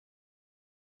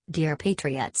Dear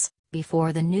Patriots,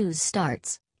 before the news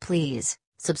starts, please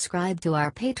subscribe to our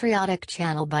patriotic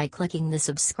channel by clicking the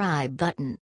subscribe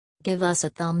button. Give us a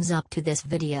thumbs up to this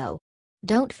video.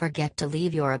 Don't forget to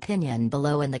leave your opinion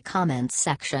below in the comments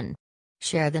section.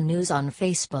 Share the news on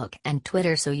Facebook and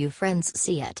Twitter so you friends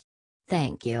see it.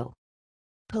 Thank you.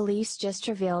 Police just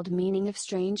revealed meaning of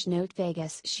strange note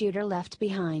Vegas shooter left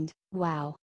behind.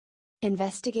 Wow.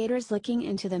 Investigators looking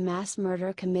into the mass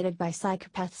murder committed by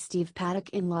psychopath Steve Paddock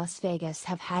in Las Vegas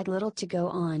have had little to go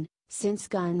on, since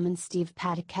gunman Steve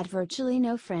Paddock had virtually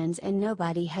no friends and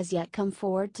nobody has yet come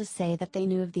forward to say that they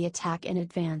knew of the attack in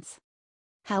advance.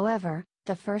 However,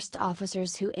 the first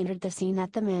officers who entered the scene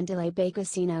at the Mandalay Bay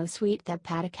casino suite that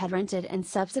Paddock had rented and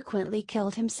subsequently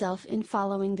killed himself in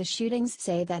following the shootings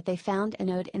say that they found a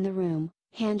note in the room,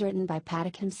 handwritten by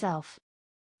Paddock himself.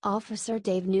 Officer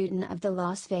Dave Newton of the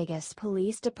Las Vegas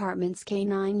Police Department's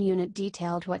K-9 unit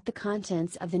detailed what the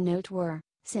contents of the note were,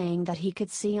 saying that he could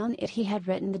see on it he had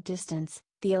written the distance,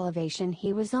 the elevation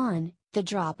he was on, the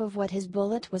drop of what his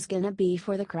bullet was gonna be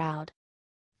for the crowd.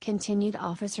 Continued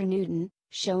Officer Newton,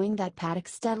 showing that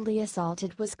Paddock's deadly assault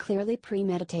was clearly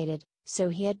premeditated, so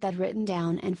he had that written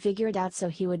down and figured out so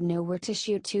he would know where to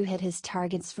shoot to hit his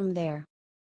targets from there.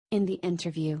 In the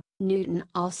interview, Newton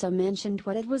also mentioned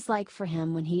what it was like for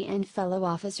him when he and fellow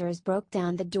officers broke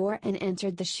down the door and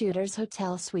entered the shooter's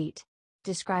hotel suite.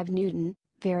 Described Newton,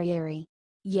 very eerie.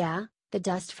 Yeah, the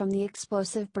dust from the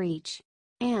explosive breach.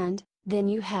 And, then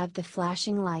you have the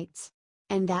flashing lights.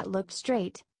 And that looked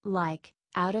straight, like,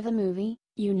 out of a movie,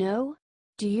 you know?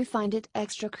 Do you find it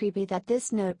extra creepy that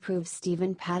this note proves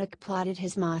Stephen Paddock plotted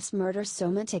his mass murder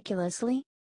so meticulously?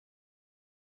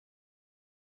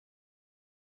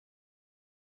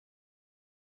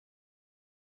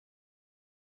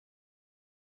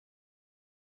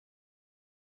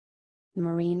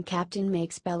 Marine captain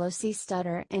makes Pelosi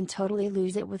stutter and totally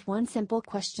lose it with one simple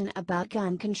question about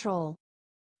gun control.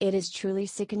 It is truly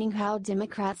sickening how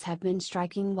Democrats have been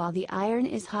striking while the iron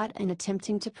is hot and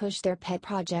attempting to push their pet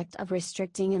project of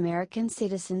restricting American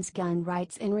citizens' gun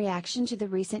rights in reaction to the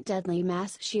recent deadly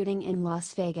mass shooting in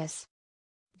Las Vegas.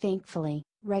 Thankfully,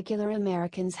 regular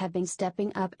Americans have been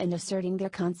stepping up and asserting their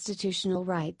constitutional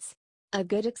rights. A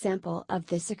good example of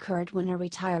this occurred when a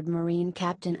retired Marine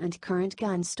captain and current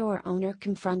gun store owner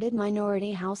confronted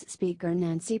Minority House Speaker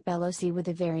Nancy Pelosi with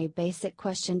a very basic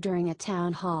question during a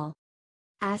town hall.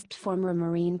 Asked former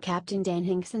Marine Captain Dan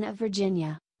Hinkson of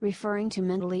Virginia, referring to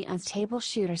mentally unstable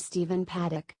shooter Stephen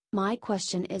Paddock, "My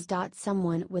question is: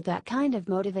 someone with that kind of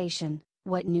motivation,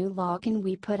 what new law can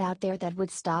we put out there that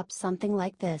would stop something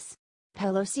like this?"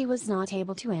 Pelosi was not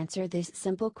able to answer this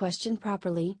simple question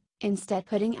properly, instead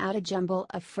putting out a jumble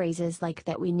of phrases like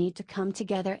that we need to come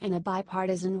together in a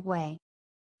bipartisan way.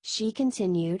 She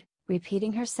continued,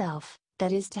 repeating herself,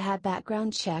 that is to have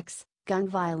background checks, gun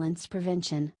violence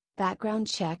prevention, background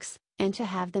checks, and to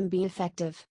have them be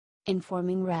effective.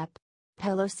 Informing Rep.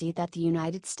 Pelosi that the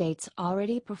United States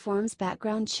already performs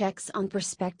background checks on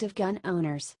prospective gun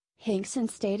owners, Hinkson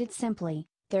stated simply,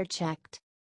 "They're checked."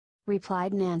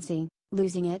 Replied Nancy,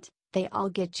 losing it, "They all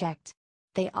get checked.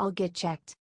 They all get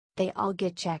checked. They all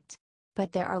get checked.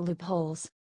 But there are loopholes."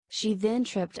 She then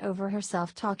tripped over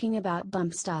herself talking about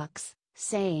bump stocks,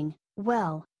 saying,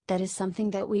 "Well, that is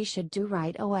something that we should do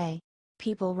right away.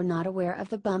 People were not aware of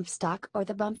the bump stock or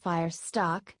the bump fire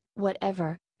stock,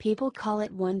 whatever, people call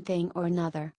it one thing or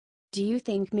another. Do you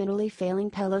think mentally failing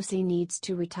Pelosi needs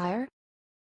to retire?"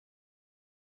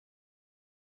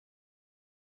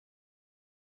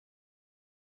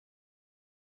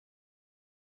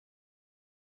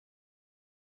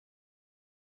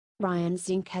 Ryan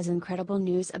Zink has incredible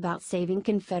news about saving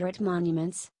Confederate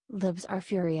monuments. Libs are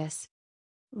furious.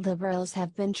 Liberals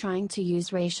have been trying to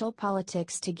use racial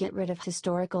politics to get rid of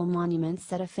historical monuments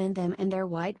that offend them and their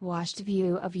whitewashed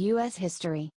view of U.S.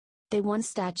 history. They want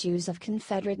statues of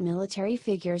Confederate military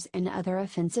figures and other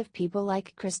offensive people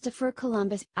like Christopher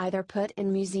Columbus either put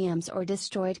in museums or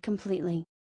destroyed completely.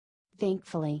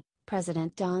 Thankfully,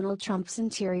 President Donald Trump's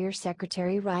Interior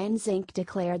Secretary Ryan Zink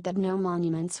declared that no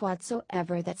monuments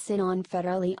whatsoever that sit on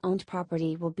federally owned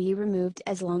property will be removed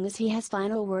as long as he has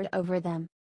final word over them.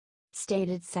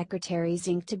 Stated Secretary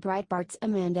Zink to Breitbart's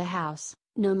Amanda House,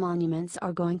 "No monuments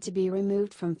are going to be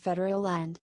removed from federal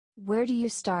land. Where do you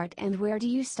start and where do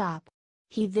you stop?"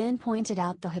 He then pointed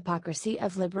out the hypocrisy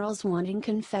of liberals wanting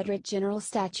Confederate general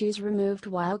statues removed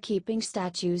while keeping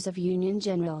statues of Union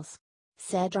generals.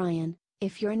 Said Ryan,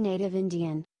 "If you're a native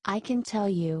Indian, I can tell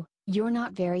you, you're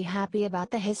not very happy about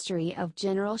the history of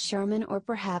General Sherman or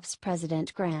perhaps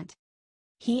President Grant."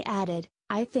 He added,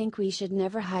 "I think we should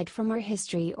never hide from our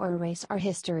history or erase our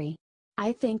history.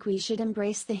 I think we should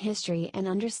embrace the history and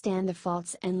understand the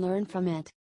faults and learn from it.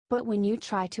 But when you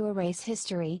try to erase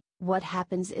history, what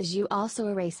happens is you also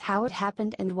erase how it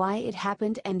happened and why it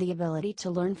happened and the ability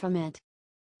to learn from it.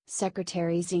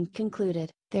 Secretary Zink concluded,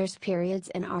 "There's periods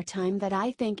in our time that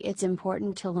I think it's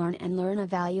important to learn a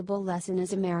valuable lesson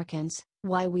as Americans,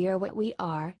 why we are what we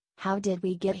are, how did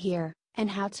we get here, and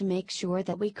how to make sure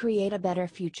that we create a better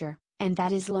future, and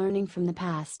that is learning from the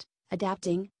past,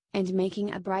 adapting, and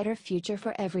making a brighter future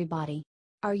for everybody."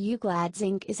 Are you glad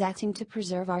Zink is acting to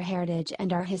preserve our heritage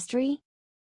and our history?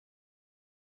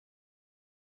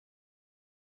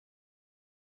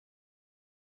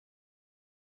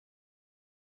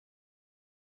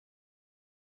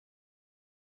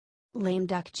 Lame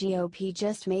duck GOP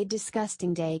just made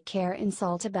disgusting daycare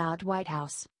insult about White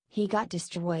House, he got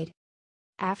destroyed.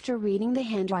 After reading the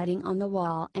handwriting on the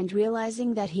wall and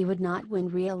realizing that he would not win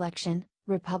re-election,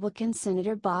 Republican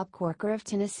Senator Bob Corker of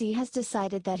Tennessee has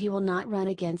decided that he will not run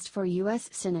against for U.S.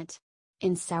 Senate.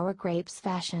 In sour grapes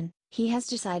fashion, he has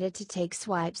decided to take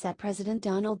swipes at President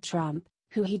Donald Trump,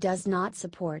 who he does not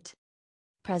support.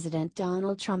 President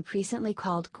Donald Trump recently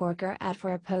called Corker out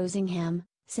for opposing him,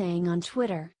 saying on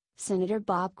Twitter, "Senator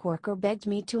Bob Corker begged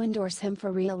me to endorse him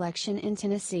for re-election in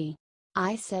Tennessee.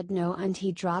 I said no and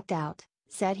he dropped out,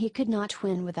 said he could not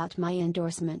win without my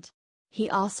endorsement. He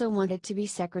also wanted to be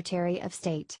Secretary of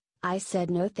State, I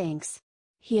said no thanks.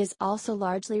 He is also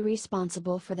largely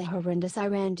responsible for the horrendous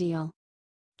Iran deal."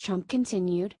 Trump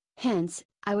continued, "Hence,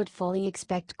 I would fully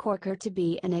expect Corker to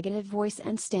be a negative voice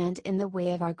and stand in the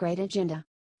way of our great agenda.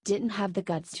 Didn't have the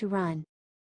guts to run."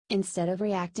 Instead of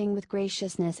reacting with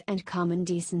graciousness and common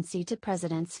decency to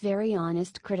President's very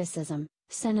honest criticism,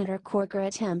 Senator Corker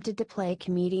attempted to play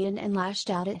comedian and lashed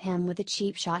out at him with a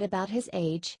cheap shot about his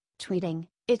age, tweeting,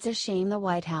 "It's a shame the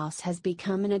White House has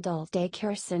become an adult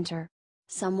daycare center.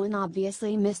 Someone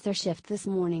obviously missed their shift this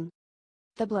morning."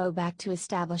 The blowback to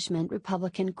establishment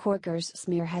Republican Corker's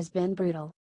smear has been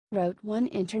brutal. Wrote one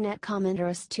internet commenter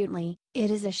astutely, "It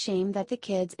is a shame that the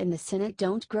kids in the Senate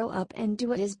don't grow up and do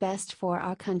what is best for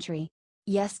our country.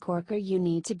 Yes, Corker, you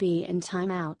need to be in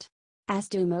timeout. As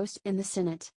do most in the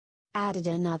Senate." Added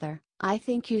another, "I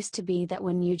think used to be that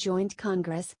when you joined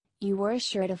Congress, you were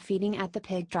assured of feeding at the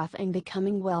pig trough and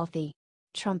becoming wealthy.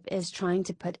 Trump is trying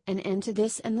to put an end to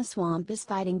this and the swamp is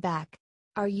fighting back.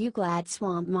 Are you glad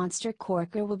swamp monster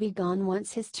Corker will be gone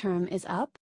once his term is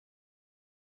up?"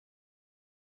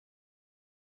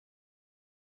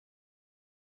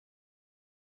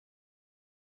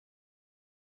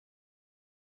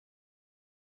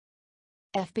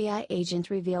 FBI agent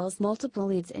reveals multiple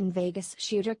leads in Vegas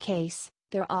shooter case,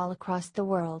 they're all across the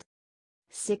world.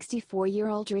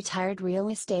 64-year-old retired real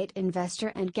estate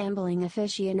investor and gambling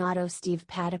aficionado Steve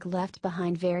Paddock left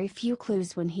behind very few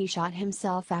clues when he shot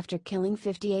himself after killing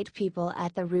 58 people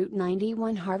at the Route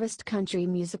 91 Harvest Country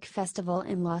Music Festival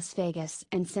in Las Vegas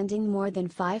and sending more than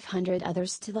 500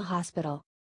 others to the hospital.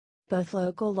 Both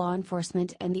local law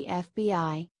enforcement and the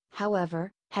FBI,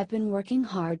 however, have been working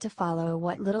hard to follow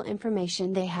what little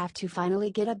information they have to finally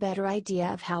get a better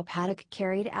idea of how Paddock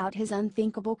carried out his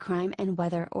unthinkable crime and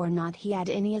whether or not he had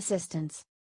any assistance.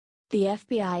 The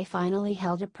FBI finally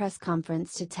held a press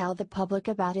conference to tell the public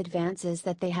about advances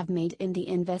that they have made in the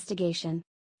investigation.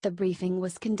 The briefing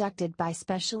was conducted by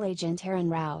Special Agent Aaron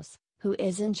Rouse, who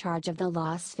is in charge of the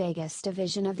Las Vegas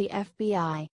division of the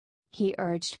FBI. He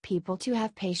urged people to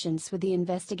have patience with the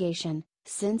investigation,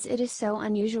 since it is so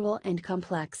unusual and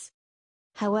complex.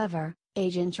 However,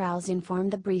 Agent Rouse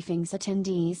informed the briefing's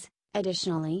attendees,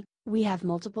 "Additionally, we have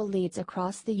multiple leads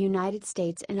across the United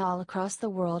States and all across the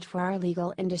world for our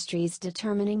legal industries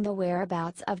determining the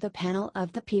whereabouts of the panel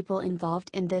of the people involved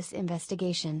in this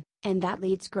investigation, and that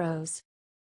leads grows."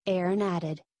 Aaron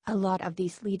added, "A lot of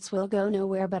these leads will go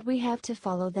nowhere but we have to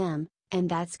follow them, and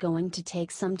that's going to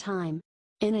take some time."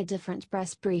 In a different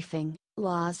press briefing,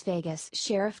 Las Vegas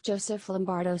Sheriff Joseph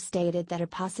Lombardo stated that a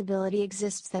possibility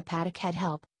exists that Paddock had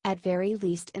help, at very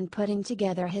least in putting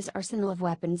together his arsenal of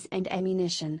weapons and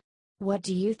ammunition. What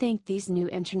do you think these new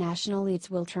international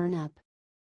leads will turn up?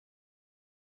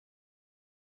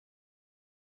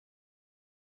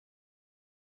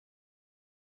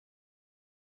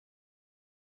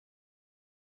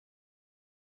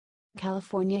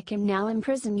 California can now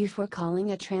imprison you for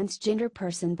calling a transgender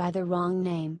person by the wrong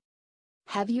name.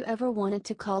 Have you ever wanted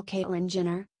to call Caitlyn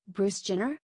Jenner, Bruce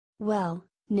Jenner? Well,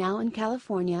 now in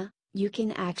California, you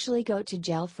can actually go to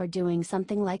jail for doing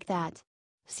something like that.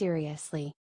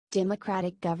 Seriously.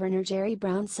 Democratic Governor Jerry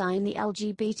Brown signed the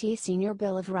LGBT Senior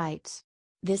Bill of Rights.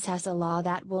 This has a law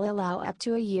that will allow up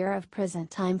to a year of prison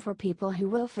time for people who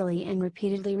willfully and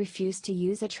repeatedly refuse to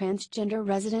use a transgender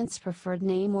resident's preferred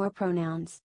name or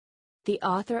pronouns. The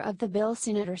author of the bill,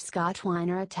 Senator Scott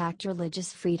Weiner, attacked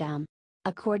religious freedom.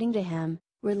 According to him,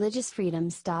 religious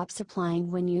freedom stops applying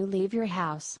when you leave your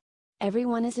house.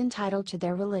 Everyone is entitled to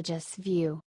their religious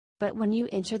view. But when you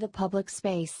enter the public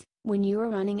space, when you are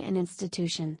running an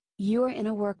institution, you are in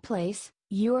a workplace,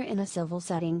 you are in a civil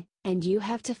setting, and you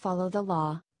have to follow the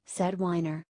law, said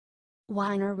Weiner.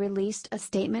 Weiner released a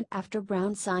statement after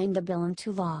Brown signed the bill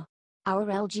into law. Our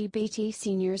LGBT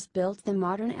seniors built the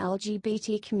modern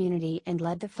LGBT community and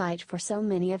led the fight for so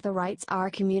many of the rights our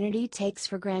community takes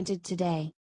for granted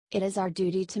today. It is our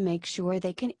duty to make sure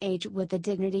they can age with the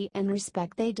dignity and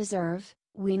respect they deserve,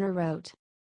 Weiner wrote.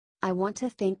 I want to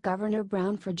thank Governor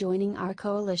Brown for joining our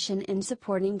coalition in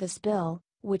supporting this bill,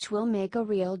 which will make a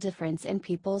real difference in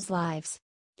people's lives.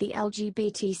 The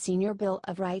LGBT Senior Bill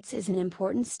of Rights is an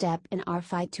important step in our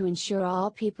fight to ensure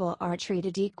all people are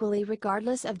treated equally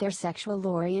regardless of their sexual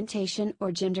orientation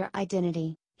or gender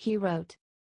identity, he wrote.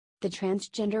 The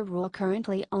transgender rule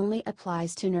currently only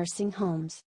applies to nursing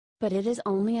homes. But it is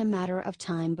only a matter of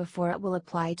time before it will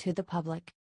apply to the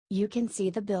public. You can see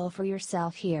the bill for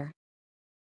yourself here.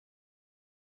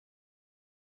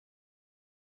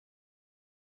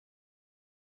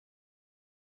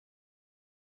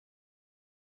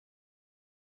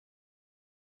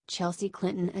 Chelsea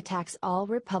Clinton attacks all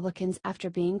Republicans after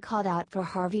being called out for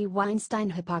Harvey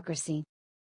Weinstein hypocrisy.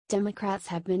 Democrats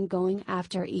have been going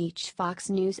after each Fox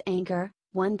News anchor,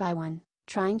 one by one,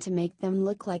 trying to make them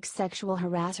look like sexual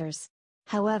harassers.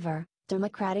 However,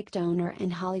 Democratic donor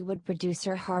and Hollywood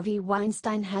producer Harvey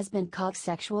Weinstein has been caught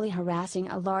sexually harassing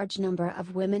a large number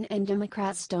of women, and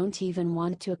Democrats don't even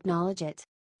want to acknowledge it.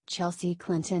 Chelsea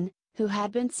Clinton, who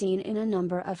had been seen in a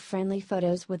number of friendly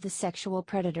photos with the sexual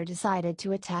predator, decided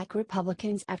to attack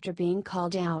Republicans after being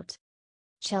called out.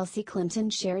 Chelsea Clinton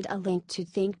shared a link to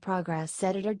Think Progress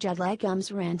editor Judd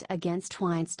Legum's rant against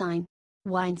Weinstein.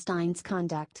 Weinstein's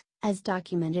conduct, as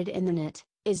documented in the net,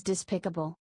 is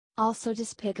despicable. Also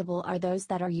despicable are those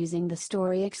that are using the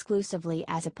story exclusively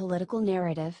as a political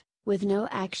narrative, with no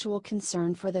actual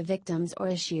concern for the victims or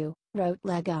issue, wrote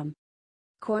Legum.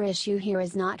 Core issue here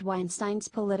is not Weinstein's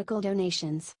political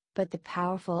donations, but the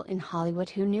powerful in Hollywood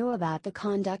who knew about the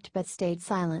conduct but stayed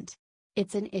silent.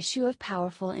 It's an issue of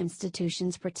powerful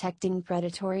institutions protecting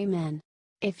predatory men.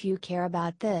 If you care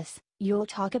about this, you'll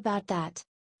talk about that.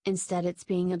 Instead, it's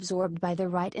being absorbed by the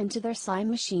right into their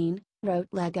slime machine, wrote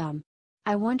Legum.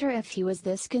 I wonder if he was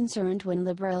this concerned when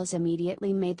liberals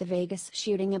immediately made the Vegas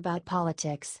shooting about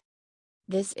politics.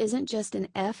 This isn't just an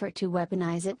effort to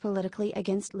weaponize it politically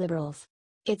against liberals.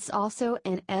 It's also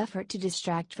an effort to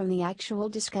distract from the actual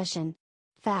discussion.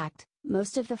 Fact,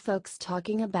 most of the folks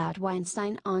talking about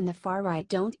Weinstein on the far right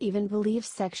don't even believe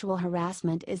sexual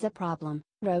harassment is a problem,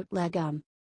 wrote Legum.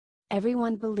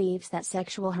 Everyone believes that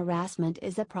sexual harassment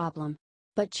is a problem.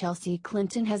 But Chelsea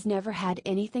Clinton has never had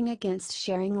anything against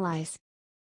sharing lies,